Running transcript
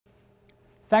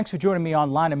Thanks for joining me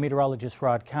online. I'm meteorologist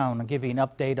Rod Cohn. I'll give you an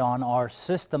update on our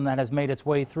system that has made its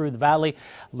way through the valley.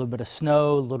 A little bit of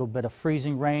snow, a little bit of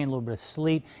freezing rain, a little bit of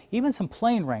sleet, even some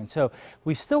plain rain. So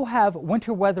we still have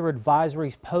winter weather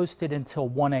advisories posted until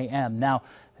 1 a.m. Now,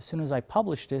 as soon as I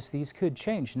publish this, these could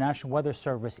change. The National Weather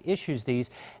Service issues these.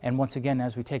 And once again,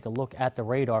 as we take a look at the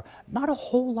radar, not a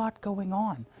whole lot going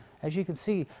on. As you can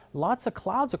see, lots of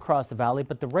clouds across the valley,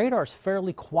 but the radar is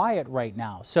fairly quiet right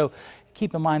now. So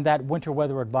keep in mind that winter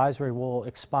weather advisory will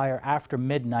expire after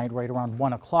midnight, right around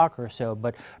 1 o'clock or so,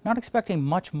 but not expecting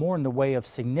much more in the way of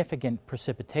significant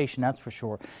precipitation, that's for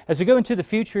sure. As we go into the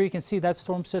future, you can see that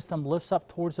storm system lifts up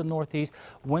towards the northeast,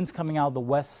 winds coming out of the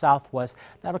west-southwest.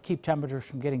 That'll keep temperatures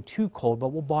from getting too cold, but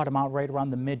we'll bottom out right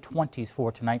around the mid-20s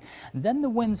for tonight. Then the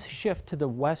winds shift to the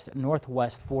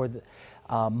west-northwest for the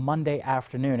Monday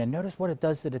afternoon, and notice what it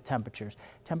does to the temperatures.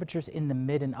 Temperatures in the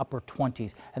mid and upper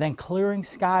 20s, and then clearing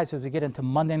skies as we get into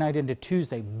Monday night into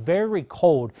Tuesday. Very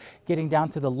cold, getting down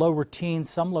to the lower teens.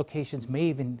 Some locations may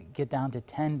even get down to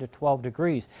 10 to 12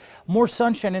 degrees. More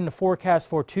sunshine in the forecast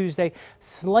for Tuesday,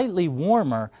 slightly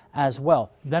warmer as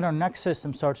well. Then our next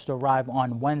system starts to arrive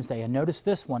on Wednesday, and notice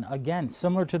this one again,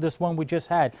 similar to this one we just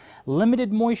had.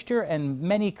 Limited moisture and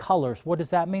many colors. What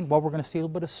does that mean? Well, we're going to see a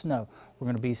little bit of snow. We're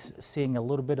going to be seeing a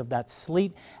little bit of that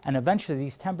sleet, and eventually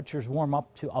these temperatures warm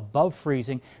up to above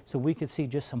freezing, so we could see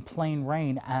just some plain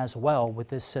rain as well with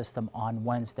this system on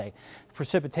Wednesday.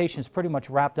 Precipitation is pretty much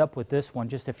wrapped up with this one,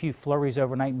 just a few flurries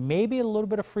overnight, maybe a little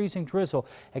bit of freezing drizzle,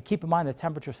 and keep in mind the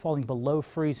temperatures falling below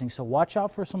freezing, so watch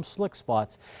out for some slick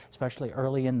spots, especially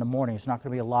early in the morning. There's not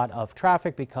going to be a lot of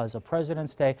traffic because of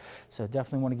President's Day, so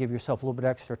definitely want to give yourself a little bit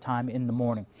extra time in the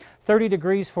morning. 30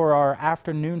 degrees for our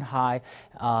afternoon high,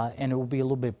 and it will be a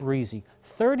little bit breezy.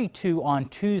 32 on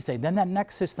Tuesday. Then that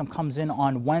next system comes in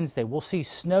on Wednesday. We'll see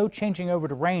snow changing over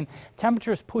to rain.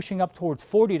 Temperatures pushing up towards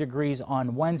 40 degrees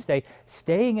on Wednesday,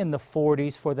 staying in the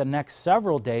 40s for the next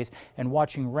several days, and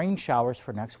watching rain showers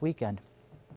for next weekend.